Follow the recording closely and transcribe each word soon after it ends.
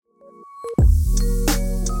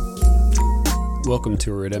Welcome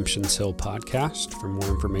to a Redemption's Hill podcast. For more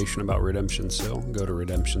information about Redemption's Hill, go to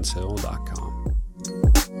redemptionshill.com.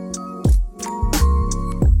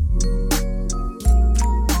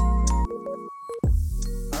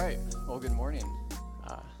 All right, well, good morning.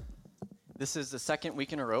 This is the second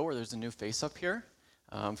week in a row where there's a new face up here.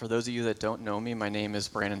 For those of you that don't know me, my name is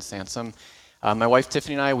Brandon Sansom. My wife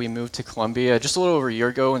Tiffany and I, we moved to Columbia just a little over a year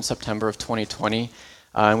ago in September of 2020,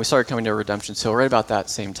 and we started coming to Redemption's Hill right about that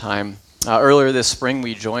same time. Earlier this spring,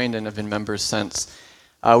 we joined and have been members since.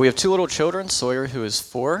 We have two little children, Sawyer, who is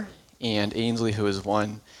 4, and Ainsley, who is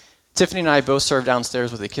 1. Tiffany and I both serve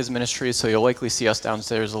downstairs with the kids ministry, so you'll likely see us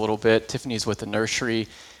downstairs a little bit. Tiffany's with the nursery,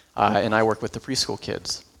 and I work with the preschool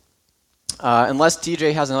kids. Unless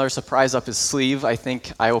DJ has another surprise up his sleeve, I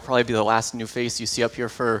think I will probably be the last new face you see up here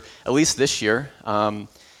for at least this year.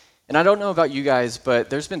 And I don't know about you guys, but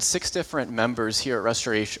there's been 6 different members here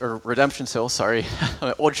at Redemption's Hill,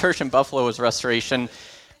 Old Church in Buffalo was Restoration.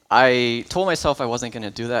 I told myself I wasn't going to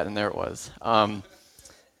do that, and there it was.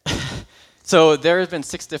 So there have been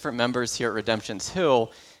 6 different members here at Redemption's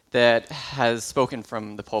Hill that has spoken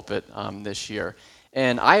from the pulpit this year.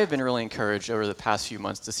 And I have been really encouraged over the past few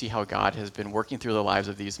months to see how God has been working through the lives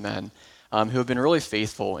of these men who have been really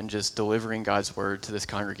faithful in just delivering God's word to this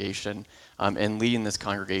congregation and leading this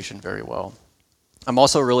congregation very well. I'm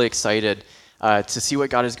also really excited to see what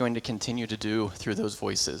God is going to continue to do through those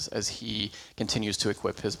voices as he continues to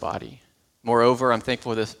equip his body. Moreover, I'm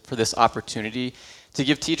thankful for this opportunity to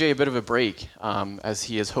give TJ a bit of a break as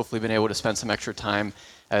he has hopefully been able to spend some extra time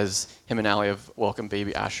as him and Allie have welcomed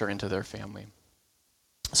baby Asher into their family.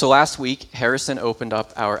 So last week, Harrison opened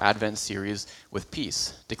up our Advent series with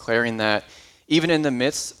peace, declaring that even in the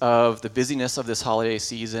midst of the busyness of this holiday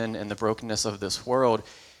season and the brokenness of this world,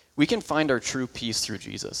 we can find our true peace through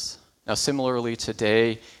Jesus. Now, similarly,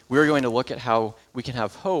 today, we're going to look at how we can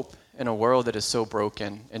have hope in a world that is so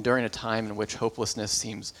broken and during a time in which hopelessness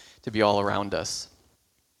seems to be all around us.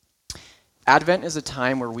 Advent is a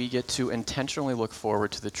time where we get to intentionally look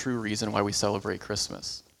forward to the true reason why we celebrate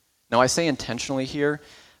Christmas. Now, I say intentionally here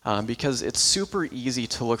because it's super easy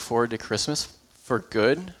to look forward to Christmas for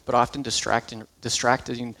good, but often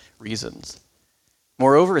distracting reasons.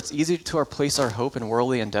 Moreover, it's easy to place our hope in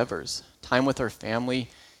worldly endeavors, time with our family,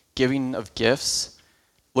 giving of gifts,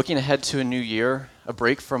 looking ahead to a new year, a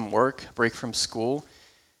break from work, a break from school.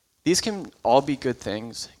 These can all be good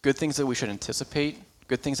things that we should anticipate,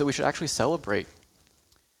 good things that we should actually celebrate.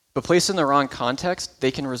 But placed in the wrong context,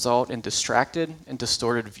 they can result in distracted and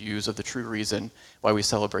distorted views of the true reason why we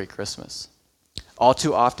celebrate Christmas. All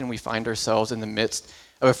too often, we find ourselves in the midst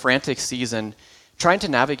of a frantic season, trying to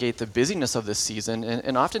navigate the busyness of this season,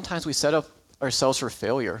 and oftentimes we set up ourselves for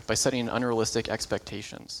failure by setting unrealistic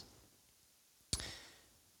expectations.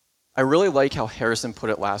 I really like how Harrison put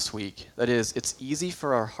it last week. That is, it's easy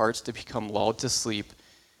for our hearts to become lulled to sleep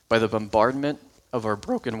by the bombardment of our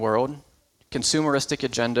broken world, consumeristic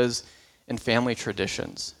agendas, and family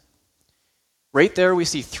traditions. Right there, we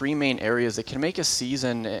see 3 main areas that can make a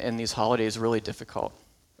season and these holidays really difficult.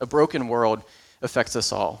 A broken world affects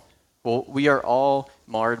us all. Well, we are all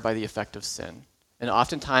marred by the effect of sin. And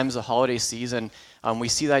oftentimes, the holiday season, we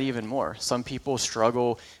see that even more. Some people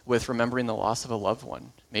struggle with remembering the loss of a loved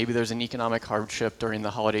one. Maybe there's an economic hardship during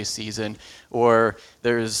the holiday season, or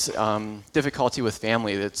there's difficulty with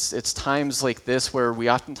family. It's times like this where we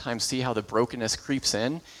oftentimes see how the brokenness creeps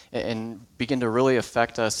in and begin to really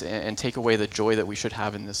affect us and take away the joy that we should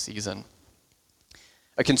have in this season.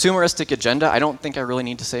 A consumeristic agenda, I don't think I really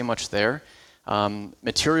need to say much there.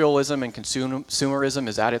 Materialism and consumerism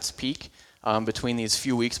is at its peak. Between these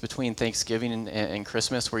few weeks between Thanksgiving and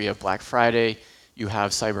Christmas, where you have Black Friday, you have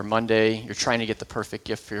Cyber Monday, you're trying to get the perfect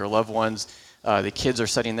gift for your loved ones. The kids are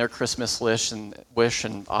setting their Christmas wish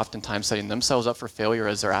and oftentimes setting themselves up for failure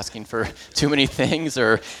as they're asking for too many things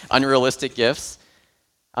or unrealistic gifts.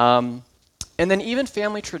 And then even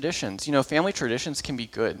family traditions. You know, family traditions can be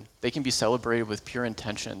good. They can be celebrated with pure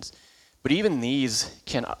intentions. But even these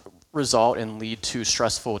can result and lead to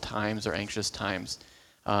stressful times or anxious times.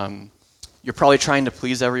 You're probably trying to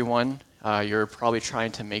please everyone. You're probably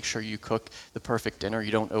trying to make sure you cook the perfect dinner.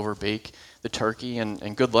 You don't overbake the turkey,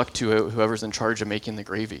 and good luck to whoever's in charge of making the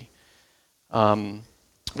gravy.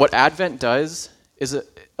 What Advent does is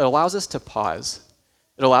it allows us to pause.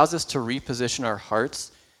 It allows us to reposition our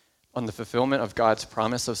hearts on the fulfillment of God's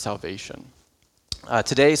promise of salvation.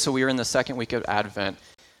 Today, so we are in the second week of Advent,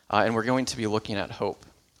 and we're going to be looking at hope.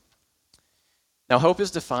 Now, hope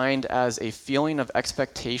is defined as a feeling of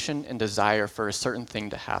expectation and desire for a certain thing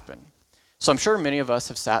to happen. So I'm sure many of us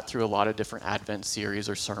have sat through a lot of different Advent series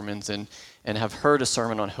or sermons and have heard a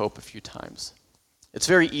sermon on hope a few times. It's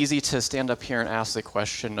very easy to stand up here and ask the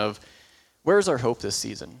question of, where is our hope this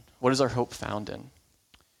season? What is our hope found in?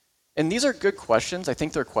 And these are good questions. I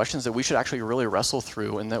think they're questions that we should actually really wrestle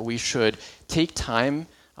through and that we should take time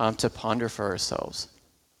to ponder for ourselves.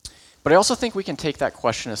 But I also think we can take that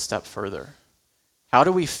question a step further. How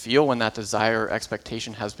do we feel when that desire or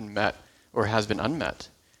expectation has been met or has been unmet?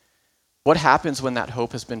 What happens when that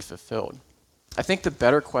hope has been fulfilled? I think the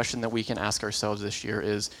better question that we can ask ourselves this year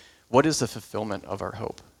is, what is the fulfillment of our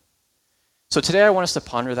hope? So today I want us to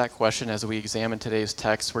ponder that question as we examine today's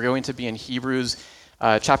text. We're going to be in Hebrews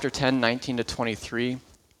chapter 10, 19 to 23. I'm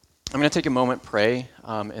going to take a moment, pray,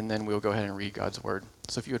 and then we'll go ahead and read God's word.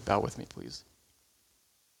 So if you would bow with me, please.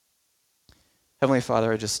 Heavenly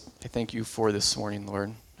Father, I thank you for this morning,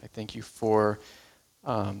 Lord. I thank you for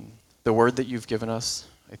the word that you've given us.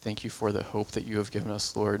 I thank you for the hope that you have given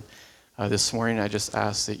us, Lord. This morning I just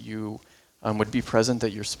ask that you would be present,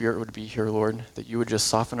 that your Spirit would be here, Lord, that you would just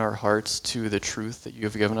soften our hearts to the truth that you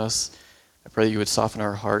have given us. I pray that you would soften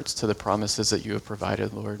our hearts to the promises that you have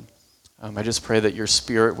provided, Lord. I just pray that your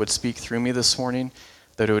Spirit would speak through me this morning,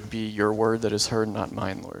 that it would be your word that is heard, not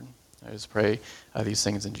mine, Lord. I just pray these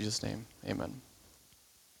things in Jesus' name. Amen.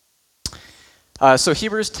 So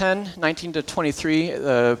Hebrews 10, 19 to 23,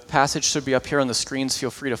 the passage should be up here on the screens. Feel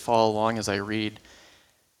free to follow along as I read.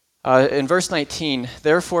 In verse 19,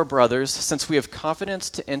 therefore, brothers, since we have confidence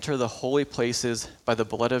to enter the holy places by the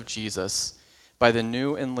blood of Jesus, by the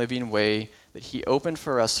new and living way that he opened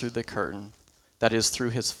for us through the curtain, that is, through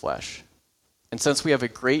his flesh. And since we have a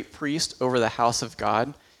great priest over the house of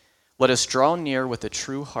God, let us draw near with a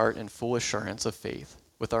true heart and full assurance of faith,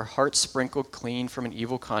 with our hearts sprinkled clean from an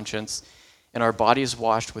evil conscience, and our bodies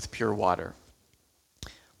washed with pure water.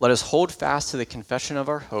 Let us hold fast to the confession of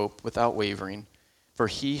our hope without wavering, for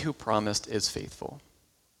he who promised is faithful.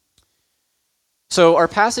 So our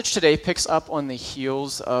passage today picks up on the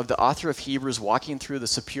heels of the author of Hebrews walking through the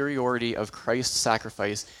superiority of Christ's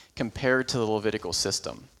sacrifice compared to the Levitical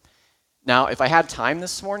system. Now, if I had time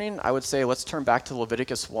this morning, I would say let's turn back to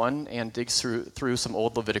Leviticus 1 and dig through some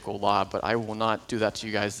old Levitical law, but I will not do that to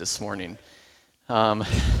you guys this morning.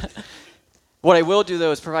 What I will do,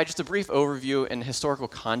 though, is provide just a brief overview and historical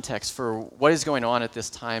context for what is going on at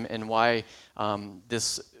this time and why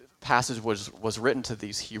this passage was written to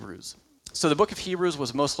these Hebrews. So the book of Hebrews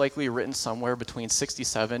was most likely written somewhere between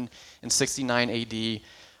 67 and 69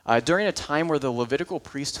 AD, during a time where the Levitical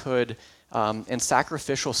priesthood and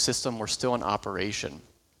sacrificial system were still in operation.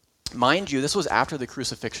 Mind you, this was after the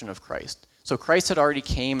crucifixion of Christ. So Christ had already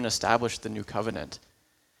came and established the new covenant.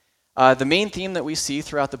 The main theme that we see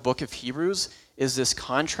throughout the book of Hebrews is this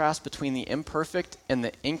contrast between the imperfect and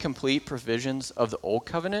the incomplete provisions of the old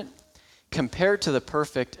covenant compared to the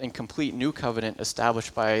perfect and complete new covenant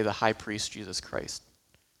established by the high priest Jesus Christ.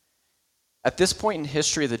 At this point in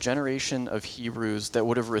history, the generation of Hebrews that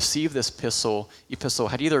would have received this epistle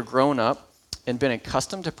had either grown up and been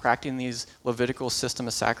accustomed to practicing these Levitical system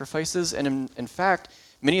of sacrifices, and in fact,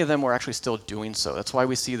 many of them were actually still doing so. That's why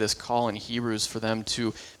we see this call in Hebrews for them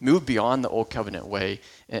to move beyond the old covenant way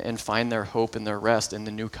and find their hope and their rest in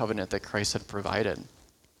the new covenant that Christ had provided.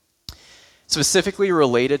 Specifically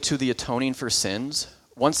related to the atoning for sins,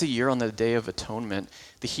 once a year on the Day of Atonement,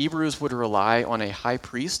 the Hebrews would rely on a high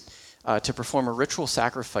priest to perform a ritual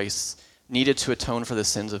sacrifice needed to atone for the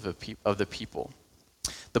sins of the people.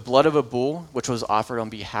 The blood of a bull, which was offered on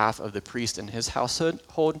behalf of the priest and his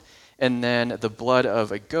household, and then the blood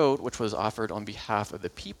of a goat, which was offered on behalf of the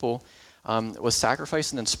people, was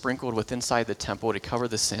sacrificed and then sprinkled within inside the temple to cover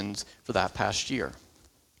the sins for that past year.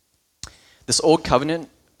 This old covenant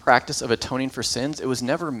practice of atoning for sins, it was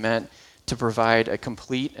never meant to provide a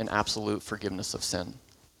complete and absolute forgiveness of sin.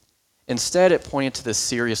 Instead, it pointed to the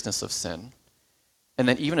seriousness of sin, and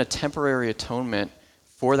that even a temporary atonement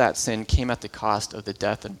for that sin came at the cost of the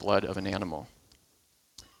death and blood of an animal.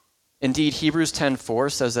 Indeed, Hebrews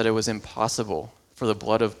 10:4 says that it was impossible for the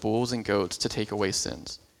blood of bulls and goats to take away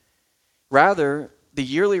sins. Rather, the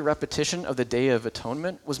yearly repetition of the Day of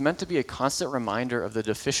Atonement was meant to be a constant reminder of the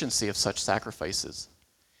deficiency of such sacrifices.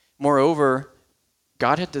 Moreover,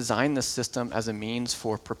 God had designed this system as a means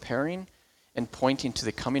for preparing and pointing to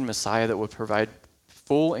the coming Messiah that would provide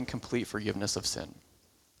full and complete forgiveness of sin.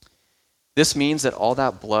 This means that all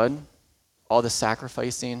that blood, all the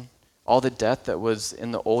sacrificing, all the death that was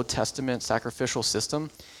in the Old Testament sacrificial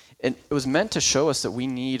system, it was meant to show us that we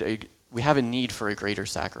have a need for a greater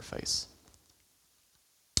sacrifice.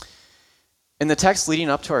 In the text leading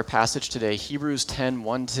up to our passage today, Hebrews 10,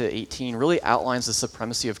 1 to 18 really outlines the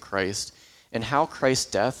supremacy of Christ and how Christ's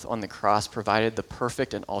death on the cross provided the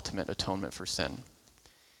perfect and ultimate atonement for sin.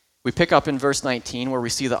 We pick up in verse 19 where we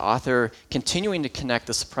see the author continuing to connect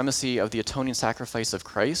the supremacy of the atoning sacrifice of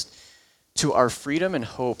Christ to our freedom and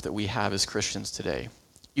hope that we have as Christians today.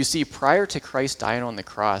 You see, prior to Christ dying on the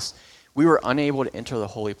cross, we were unable to enter the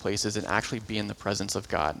holy places and actually be in the presence of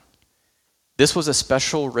God. This was a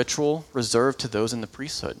special ritual reserved to those in the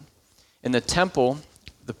priesthood. In the temple,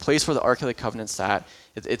 the place where the Ark of the Covenant sat,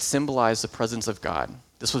 it symbolized the presence of God.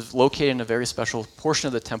 This was located in a very special portion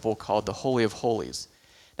of the temple called the Holy of Holies.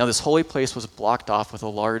 Now, this holy place was blocked off with a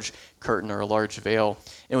large curtain or a large veil,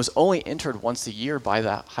 and it was only entered once a year by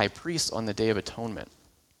the high priest on the Day of Atonement.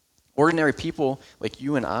 Ordinary people like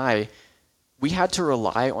you and I, we had to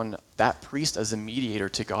rely on that priest as a mediator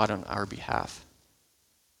to God on our behalf.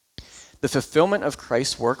 The fulfillment of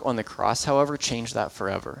Christ's work on the cross, however, changed that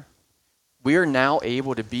forever. We are now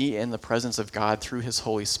able to be in the presence of God through his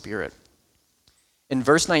Holy Spirit. In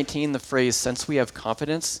verse 19, the phrase, "since we have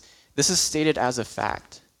confidence," this is stated as a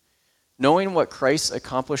fact. Knowing what Christ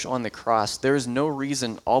accomplished on the cross, there is no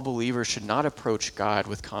reason all believers should not approach God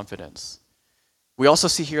with confidence. We also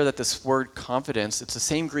see here that this word confidence, it's the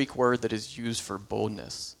same Greek word that is used for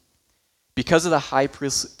boldness. Because of the high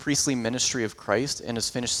priestly ministry of Christ and his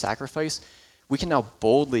finished sacrifice, we can now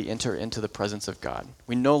boldly enter into the presence of God.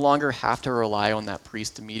 We no longer have to rely on that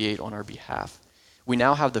priest to mediate on our behalf. We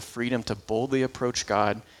now have the freedom to boldly approach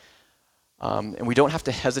God, and we don't have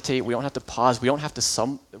to hesitate, we don't have to pause, we don't have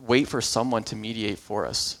to wait for someone to mediate for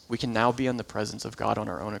us. We can now be in the presence of God on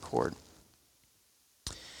our own accord.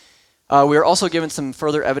 We are also given some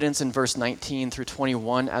further evidence in verse 19 through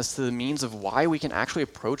 21 as to the means of why we can actually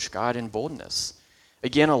approach God in boldness.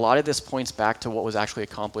 Again, a lot of this points back to what was actually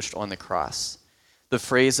accomplished on the cross. The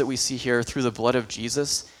phrase that we see here, "through the blood of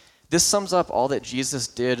Jesus," this sums up all that Jesus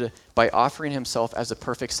did by offering himself as a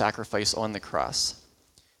perfect sacrifice on the cross.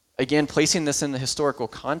 Again, placing this in the historical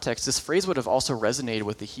context, this phrase would have also resonated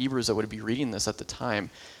with the Hebrews that would be reading this at the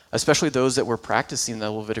time, especially those that were practicing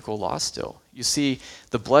the Levitical law still. You see,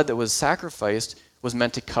 the blood that was sacrificed was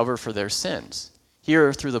meant to cover for their sins.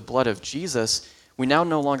 Here, through the blood of Jesus, we now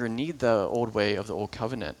no longer need the old way of the old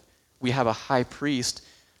covenant. We have a high priest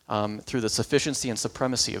through the sufficiency and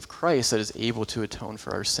supremacy of Christ that is able to atone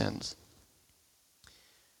for our sins.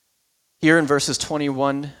 Here in verses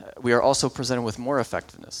 21, we are also presented with more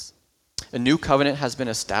effectiveness. A new covenant has been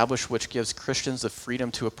established which gives Christians the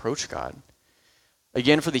freedom to approach God.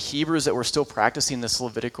 Again, for the Hebrews that were still practicing this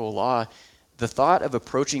Levitical law, the thought of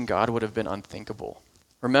approaching God would have been unthinkable.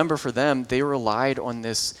 Remember, for them, they relied on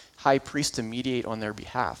this high priest to mediate on their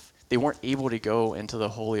behalf. They weren't able to go into the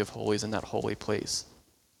Holy of Holies in that holy place.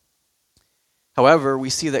 However,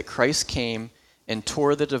 we see that Christ came and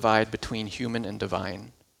tore the divide between human and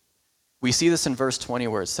divine. We see this in verse 20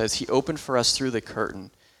 where it says, "He opened for us through the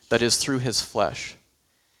curtain, that is, through his flesh."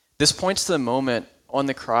 This points to the moment on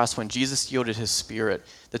the cross when Jesus yielded his spirit.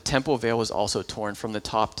 The temple veil was also torn from the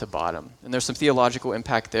top to bottom. And there's some theological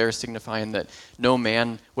impact there signifying that no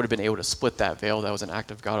man would have been able to split that veil. That was an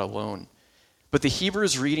act of God alone. But the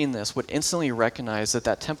Hebrews reading this would instantly recognize that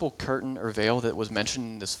that temple curtain or veil that was mentioned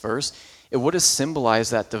in this verse, it would have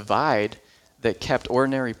symbolized that divide that kept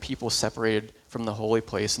ordinary people separated from the holy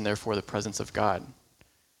place and therefore the presence of God.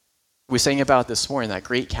 We sang about this morning, that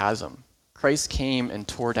great chasm. Christ came and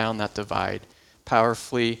tore down that divide,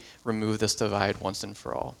 powerfully removed this divide once and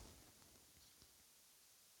for all.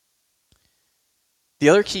 The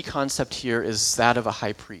other key concept here is that of a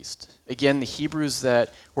high priest. Again, the Hebrews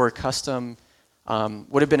that were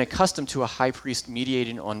would have been accustomed to a high priest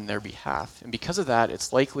mediating on their behalf. And because of that,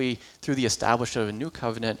 it's likely through the establishment of a new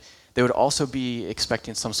covenant, they would also be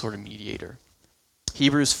expecting some sort of mediator.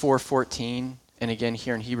 Hebrews 4:14, and again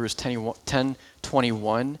here in Hebrews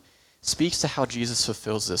 10:21, speaks to how Jesus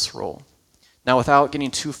fulfills this role. Now, without getting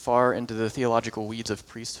too far into the theological weeds of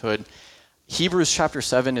priesthood, Hebrews chapter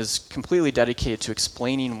 7 is completely dedicated to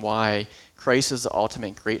explaining why Christ is the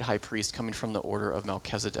ultimate great high priest coming from the order of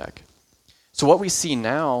Melchizedek. So what we see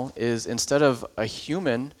now is instead of a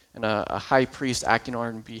human and a high priest acting on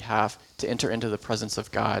our behalf to enter into the presence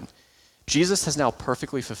of God, Jesus has now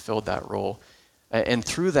perfectly fulfilled that role. And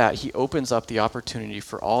through that, he opens up the opportunity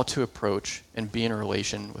for all to approach and be in a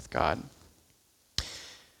relation with God.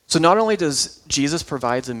 So not only does Jesus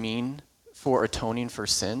provide a mean for atoning for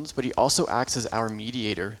sins, but he also acts as our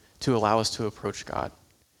mediator to allow us to approach God.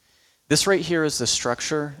 This right here is the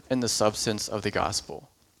structure and the substance of the gospel.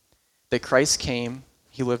 That Christ came,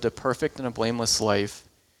 he lived a perfect and a blameless life.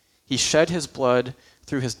 He shed his blood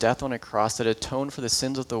through his death on a cross that atoned for the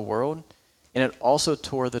sins of the world, and it also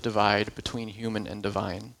tore the divide between human and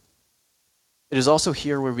divine. It is also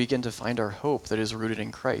here where we begin to find our hope that is rooted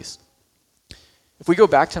in Christ. If we go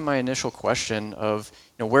back to my initial question of,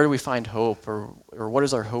 where do we find hope, or what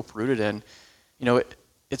is our hope rooted in,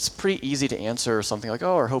 it's pretty easy to answer something like,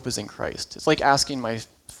 oh, our hope is in Christ. It's like asking my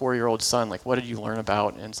 4-year-old son, like, what did you learn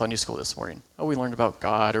about in Sunday school this morning? Oh, we learned about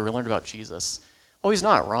God, or we learned about Jesus. Well, he's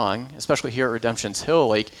not wrong, especially here at Redemption's Hill.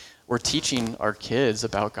 Like, we're teaching our kids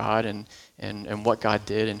about God and what God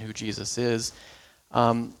did and who Jesus is.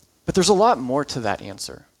 But there's a lot more to that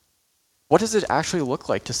answer. What does it actually look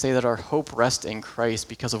like to say that our hope rests in Christ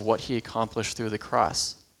because of what he accomplished through the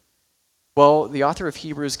cross? Well, the author of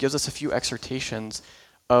Hebrews gives us a few exhortations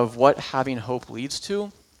of what having hope leads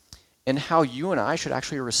to and how you and I should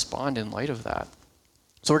actually respond in light of that.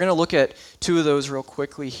 So we're going to look at 2 of those real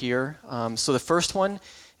quickly here. So the first one,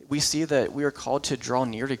 we see that we are called to draw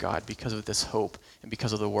near to God because of this hope and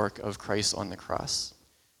because of the work of Christ on the cross.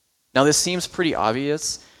 Now this seems pretty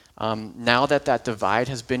obvious. Now that divide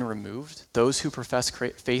has been removed, those who profess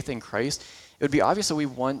faith in Christ, it would be obvious that we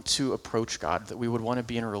want to approach God, that we would want to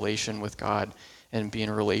be in a relation with God and be in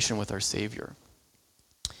a relation with our Savior.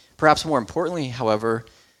 Perhaps more importantly, however,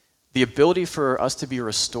 the ability for us to be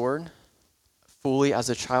restored fully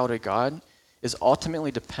as a child of God is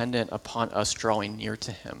ultimately dependent upon us drawing near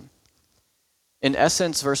to him. In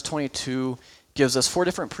essence, verse 22 gives us 4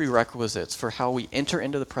 different prerequisites for how we enter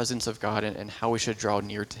into the presence of God and how we should draw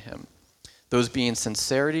near to him. Those being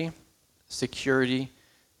sincerity, security,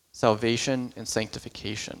 salvation, and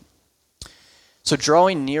sanctification. So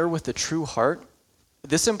drawing near with the true heart,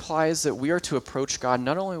 this implies that we are to approach God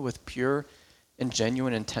not only with pure and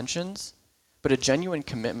genuine intentions, but a genuine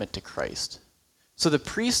commitment to Christ. So the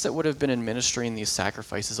priests that would have been administering these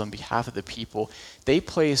sacrifices on behalf of the people, they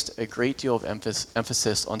placed a great deal of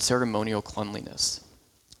emphasis on ceremonial cleanliness.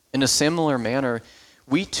 In a similar manner,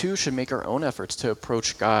 we too should make our own efforts to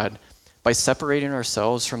approach God by separating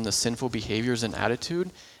ourselves from the sinful behaviors and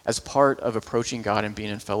attitude as part of approaching God and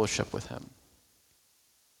being in fellowship with him.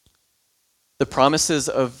 The promises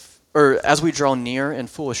as we draw near in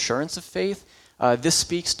full assurance of faith, this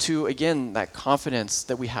speaks to, again, that confidence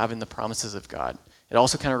that we have in the promises of God. It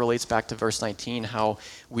also kind of relates back to verse 19, how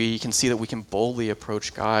we can see that we can boldly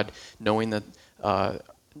approach God knowing that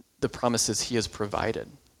the promises he has provided.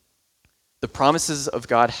 The promises of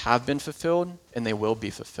God have been fulfilled, and they will be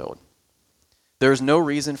fulfilled. There is no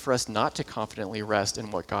reason for us not to confidently rest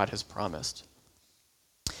in what God has promised.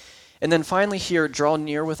 And then finally here, draw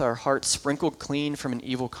near with our hearts sprinkled clean from an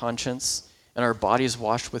evil conscience and our bodies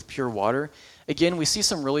washed with pure water. Again, we see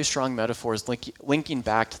some really strong metaphors linking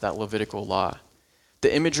back to that Levitical law.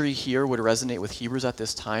 The imagery here would resonate with Hebrews at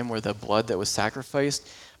this time, where the blood that was sacrificed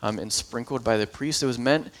and sprinkled by the priest, it was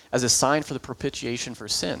meant as a sign for the propitiation for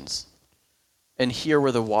sins. And here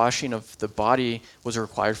where the washing of the body was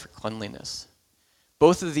required for cleanliness.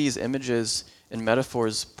 Both of these images and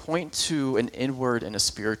metaphors point to an inward and a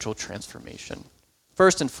spiritual transformation.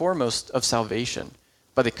 First and foremost, of salvation,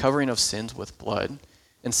 by the covering of sins with blood.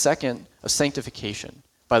 And second, of sanctification,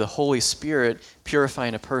 by the Holy Spirit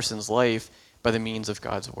purifying a person's life by the means of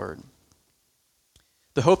God's word.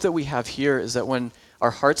 The hope that we have here is that when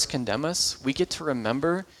our hearts condemn us, we get to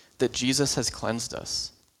remember that Jesus has cleansed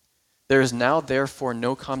us. There is now therefore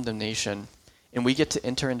no condemnation, and we get to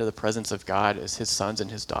enter into the presence of God as his sons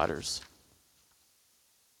and his daughters.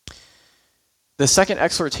 The second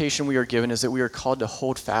exhortation we are given is that we are called to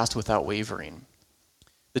hold fast without wavering.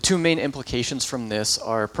 The 2 main implications from this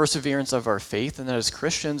are perseverance of our faith, and that as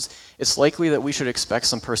Christians, it's likely that we should expect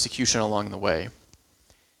some persecution along the way.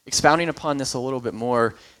 Expounding upon this a little bit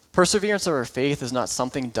more, perseverance of our faith is not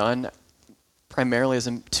something done primarily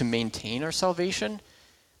to maintain our salvation,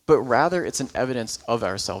 but rather it's an evidence of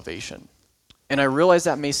our salvation. And I realize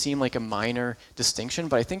that may seem like a minor distinction,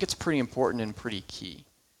 but I think it's pretty important and pretty key.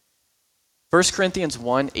 1 Corinthians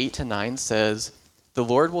 1:8-9 says, "The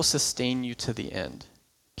Lord will sustain you to the end,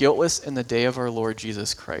 guiltless in the day of our Lord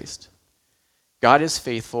Jesus Christ. God is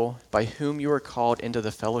faithful, by whom you are called into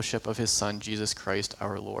the fellowship of his Son, Jesus Christ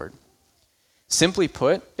our Lord." Simply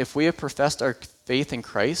put, if we have professed our faith in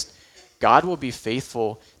Christ, God will be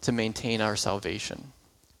faithful to maintain our salvation.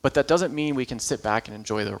 But that doesn't mean we can sit back and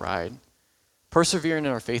enjoy the ride. Persevering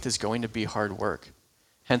in our faith is going to be hard work.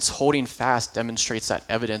 Hence, holding fast demonstrates that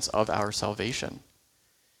evidence of our salvation.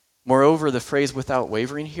 Moreover, the phrase "without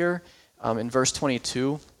wavering" here in verse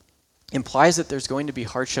 22 implies that there's going to be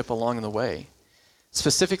hardship along the way.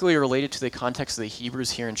 Specifically related to the context of the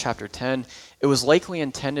Hebrews here in chapter 10, it was likely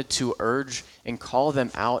intended to urge and call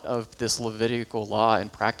them out of this Levitical law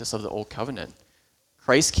and practice of the Old Covenant.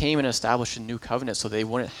 Christ came and established a new covenant so they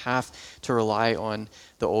wouldn't have to rely on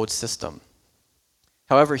the old system.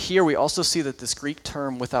 However, here we also see that this Greek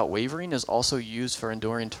term "without wavering" is also used for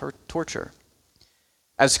enduring torture.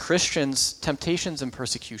 As Christians, temptations and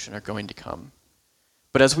persecution are going to come.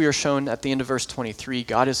 But as we are shown at the end of verse 23,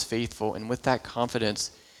 God is faithful, and with that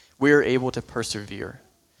confidence, we are able to persevere.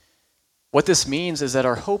 What this means is that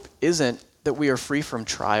our hope isn't that we are free from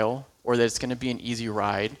trial or that it's going to be an easy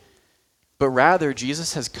ride, but rather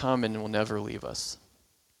Jesus has come and will never leave us.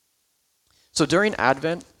 So during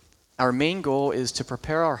Advent, our main goal is to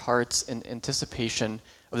prepare our hearts in anticipation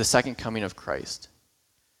of the second coming of Christ.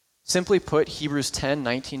 Simply put, Hebrews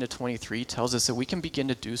 10:19-23 tells us that we can begin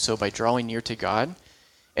to do so by drawing near to God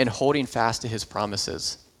and holding fast to his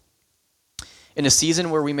promises. In a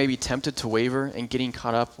season where we may be tempted to waver and getting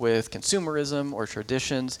caught up with consumerism or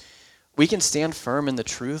traditions, we can stand firm in the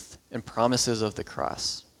truth and promises of the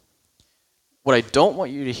cross. What I don't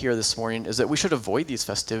want you to hear this morning is that we should avoid these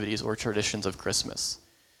festivities or traditions of Christmas.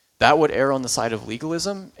 That would err on the side of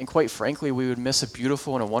legalism, and quite frankly, we would miss a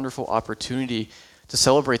beautiful and a wonderful opportunity to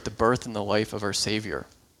celebrate the birth and the life of our Savior.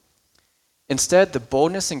 Instead, the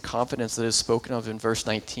boldness and confidence that is spoken of in verse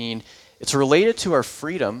 19, it's related to our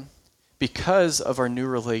freedom because of our new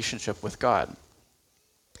relationship with God.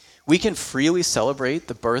 We can freely celebrate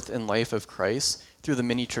the birth and life of Christ through the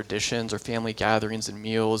many traditions or family gatherings and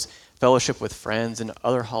meals, fellowship with friends, and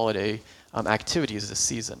other holiday activities this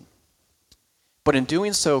season. But in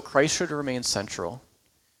doing so, Christ should remain central.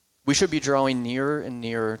 We should be drawing nearer and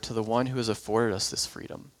nearer to the one who has afforded us this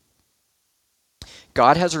freedom.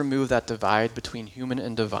 God has removed that divide between human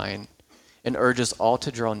and divine and urges all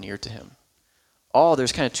to draw near to him.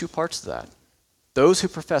 There's kind of two parts to that. Those who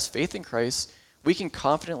profess faith in Christ, we can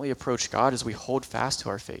confidently approach God as we hold fast to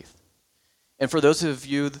our faith. And for those of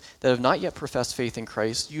you that have not yet professed faith in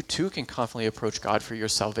Christ, you too can confidently approach God for your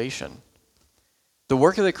salvation. The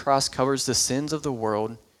work of the cross covers the sins of the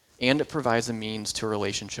world, and it provides a means to a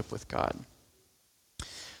relationship with God.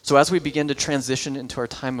 So as we begin to transition into our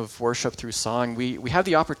time of worship through song, we have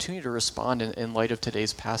the opportunity to respond in light of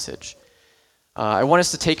today's passage. I want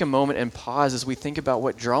us to take a moment and pause as we think about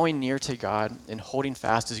what drawing near to God and holding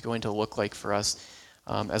fast is going to look like for us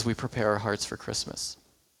as we prepare our hearts for Christmas.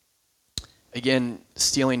 Again,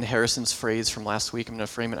 stealing Harrison's phrase from last week, I'm going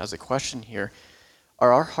to frame it as a question here.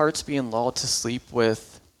 Are our hearts being lulled to sleep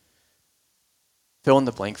with fill in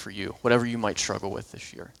the blank for you, whatever you might struggle with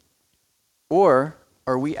this year? Or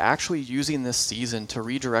are we actually using this season to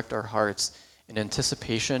redirect our hearts in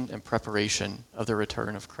anticipation and preparation of the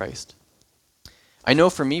return of Christ? I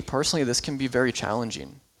know for me personally, this can be very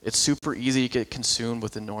challenging. It's super easy to get consumed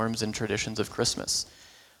with the norms and traditions of Christmas.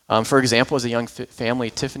 For example, as a young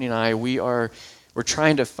family, Tiffany and I, we're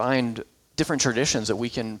trying to find different traditions that we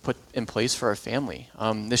can put in place for our family.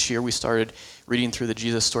 This year we started reading through the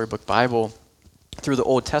Jesus Storybook Bible through the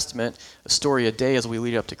Old Testament, a story a day as we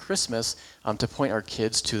lead up to Christmas to point our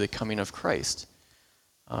kids to the coming of Christ.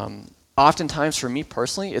 Oftentimes for me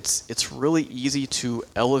personally, it's really easy to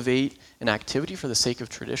elevate an activity for the sake of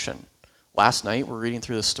tradition. Last night we're reading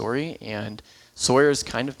through the story and Sawyer's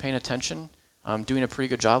kind of paying attention, doing a pretty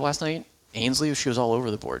good job last night. Ainsley, she was all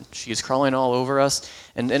over the board. She was crawling all over us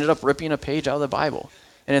and ended up ripping a page out of the Bible.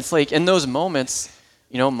 And it's like in those moments,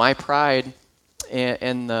 my pride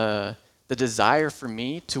and the desire for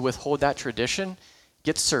me to withhold that tradition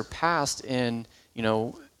gets surpassed in,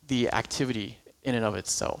 the activity in and of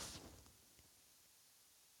itself.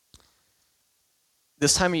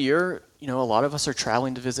 This time of year, a lot of us are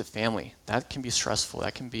traveling to visit family. That can be stressful.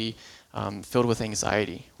 That can be filled with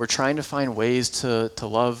anxiety. We're trying to find ways to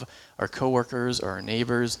love our coworkers or our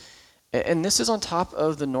neighbors. And this is on top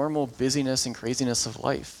of the normal busyness and craziness of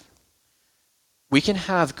life. We can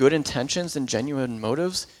have good intentions and genuine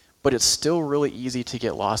motives, but it's still really easy to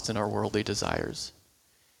get lost in our worldly desires.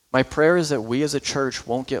 My prayer is that we as a church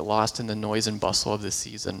won't get lost in the noise and bustle of this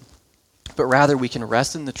season, but rather we can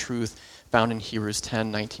rest in the truth found in Hebrews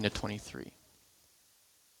 10:19-23.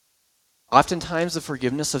 Oftentimes, the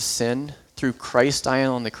forgiveness of sin through Christ dying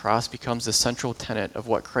on the cross becomes the central tenet of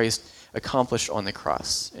what Christ accomplished on the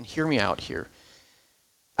cross. And hear me out here.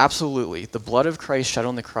 Absolutely, the blood of Christ shed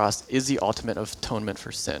on the cross is the ultimate atonement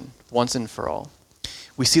for sin, once and for all.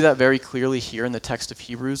 We see that very clearly here in the text of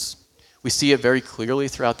Hebrews. We see it very clearly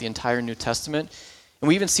throughout the entire New Testament. And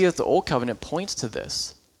we even see that the Old Covenant points to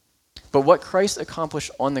this. But what Christ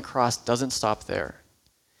accomplished on the cross doesn't stop there.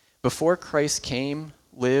 Before Christ came,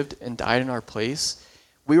 lived, and died in our place,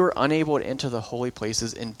 we were unable to enter the holy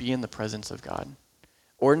places and be in the presence of God.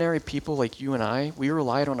 Ordinary people like you and I, we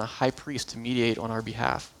relied on a high priest to mediate on our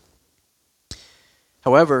behalf.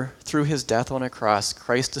 However, through his death on a cross,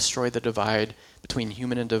 Christ destroyed the divide between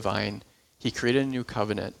human and divine. He created a new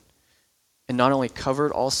covenant and not only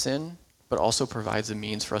covered all sin, but also provides a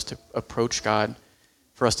means for us to approach God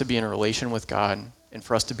for us to be in a relation with God, and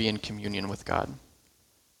for us to be in communion with God.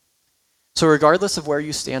 So regardless of where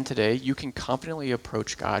you stand today, you can confidently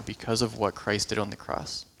approach God because of what Christ did on the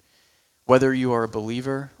cross. Whether you are a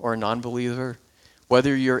believer or a non-believer,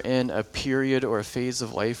 whether you're in a period or a phase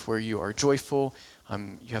of life where you are joyful,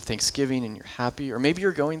 you have Thanksgiving and you're happy, or maybe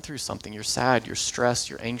you're going through something, you're sad, you're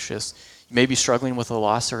stressed, you're anxious, you may be struggling with a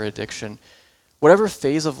loss or addiction. Whatever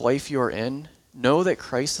phase of life you are in, know that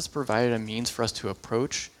Christ has provided a means for us to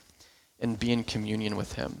approach and be in communion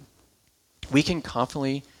with him. We can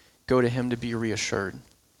confidently go to him to be reassured.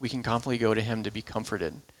 We can confidently go to him to be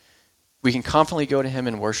comforted. We can confidently go to him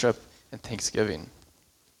in worship and thanksgiving.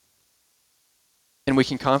 And we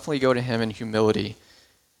can confidently go to him in humility,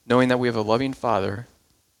 knowing that we have a loving Father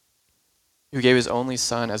who gave his only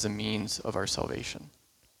Son as a means of our salvation.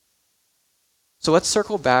 So let's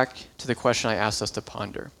circle back to the question I asked us to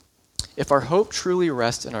ponder. If our hope truly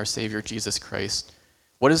rests in our Savior Jesus Christ,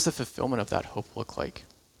 what does the fulfillment of that hope look like?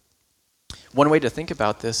 One way to think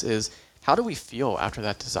about this is, how do we feel after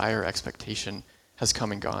that desire or expectation has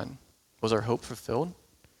come and gone? Was our hope fulfilled?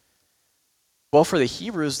 Well, for the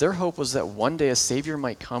Hebrews, their hope was that one day a Savior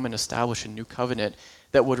might come and establish a new covenant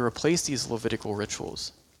that would replace these Levitical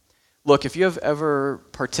rituals. Look, if you have ever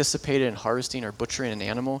participated in harvesting or butchering an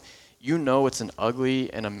animal, you know it's an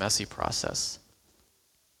ugly and a messy process.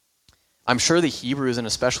 I'm sure the Hebrews, and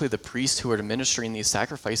especially the priests who were administering these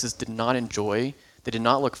sacrifices, did not enjoy, they did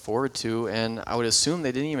not look forward to, and I would assume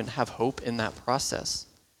they didn't even have hope in that process.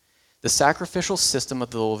 The sacrificial system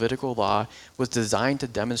of the Levitical law was designed to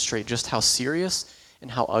demonstrate just how serious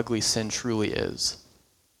and how ugly sin truly is.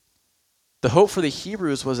 The hope for the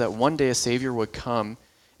Hebrews was that one day a Savior would come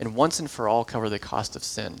and once and for all cover the cost of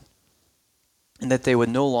sin, and that they would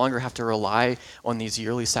no longer have to rely on these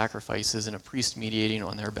yearly sacrifices and a priest mediating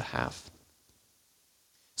on their behalf.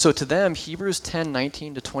 So to them, Hebrews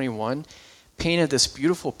 10:19-21 painted this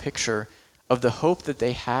beautiful picture of the hope that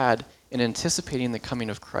they had in anticipating the coming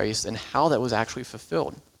of Christ and how that was actually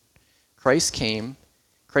fulfilled. Christ came,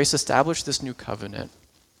 Christ established this new covenant,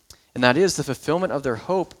 and that is the fulfillment of their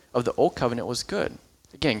hope of the old covenant was good.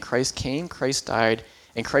 Again, Christ came, Christ died,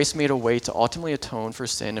 and Christ made a way to ultimately atone for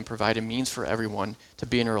sin and provide a means for everyone to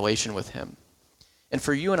be in a relation with him. And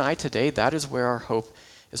for you and I today, that is where our hope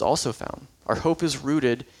is also found. Our hope is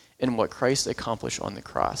rooted in what Christ accomplished on the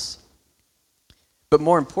cross. But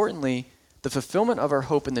more importantly, the fulfillment of our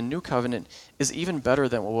hope in the new covenant is even better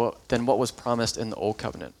than what was promised in the old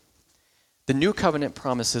covenant. The new covenant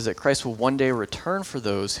promises that Christ will one day return for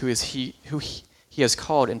those who he has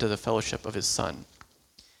called into the fellowship of his Son.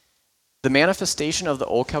 The manifestation of the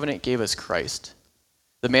old covenant gave us Christ.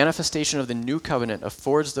 The manifestation of the new covenant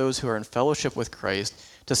affords those who are in fellowship with Christ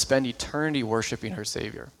to spend eternity worshiping our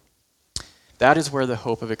Savior. That is where the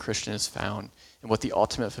hope of a Christian is found and what the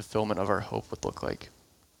ultimate fulfillment of our hope would look like.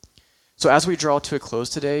 So as we draw to a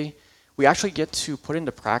close today, we actually get to put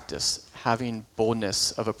into practice having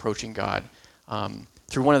boldness of approaching God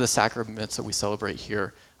through one of the sacraments that we celebrate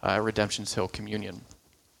here at Redemption's Hill, communion.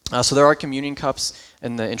 So there are communion cups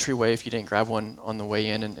in the entryway if you didn't grab one on the way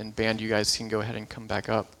in, and band, you guys can go ahead and come back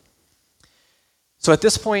up. So at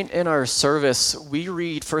this point in our service, we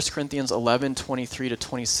read 1 Corinthians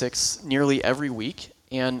 11:23-26 nearly every week,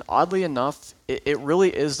 and oddly enough, it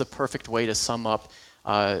really is the perfect way to sum up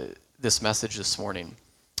this message this morning.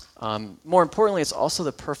 More importantly, it's also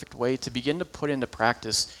the perfect way to begin to put into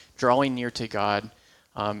practice drawing near to God,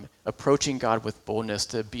 approaching God with boldness,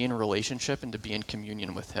 to be in a relationship and to be in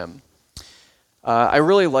communion with him. I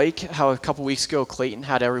really like how a couple weeks ago Clayton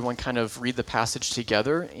had everyone kind of read the passage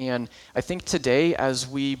together, and I think today as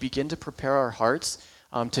we begin to prepare our hearts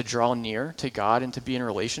to draw near to God and to be in a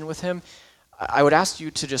relation with him, I would ask you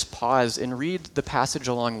to just pause and read the passage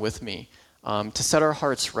along with me to set our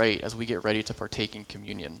hearts right as we get ready to partake in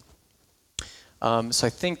communion. So I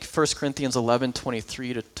think 1 Corinthians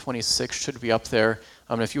 11:23-26 should be up there.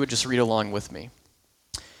 If you would just read along with me.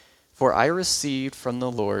 For I received from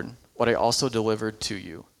the Lord what I also delivered to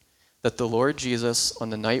you, that the Lord Jesus, on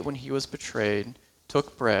the night when he was betrayed,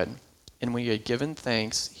 took bread, and when he had given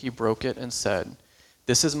thanks, he broke it and said,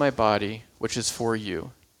 "This is my body, which is for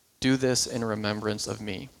you. Do this in remembrance of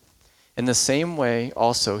me." In the same way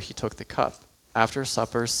also he took the cup after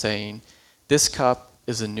supper, saying, "This cup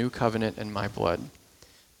is a new covenant in my blood.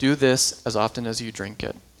 Do this as often as you drink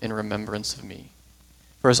it in remembrance of me.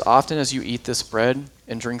 For as often as you eat this bread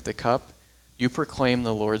and drink the cup, you proclaim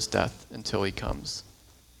the Lord's death until he comes."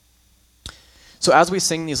 So as we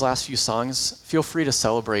sing these last few songs, feel free to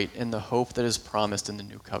celebrate in the hope that is promised in the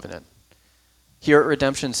new covenant. Here at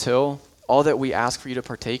Redemption's Hill, all that we ask for you to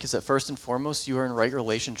partake is that first and foremost, you are in right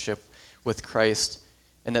relationship with Christ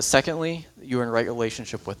And that secondly, you are in right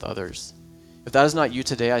relationship with others. If that is not you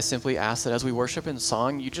today, I simply ask that as we worship in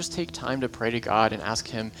song, you just take time to pray to God and ask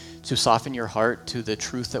him to soften your heart to the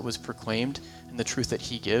truth that was proclaimed and the truth that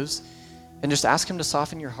he gives. And just ask him to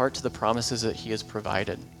soften your heart to the promises that he has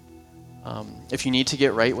provided. If you need to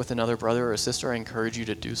get right with another brother or sister, I encourage you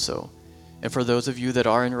to do so. And for those of you that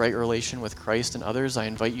are in right relation with Christ and others, I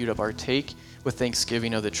invite you to partake with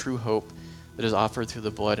thanksgiving of the true hope that is offered through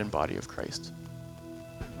the blood and body of Christ.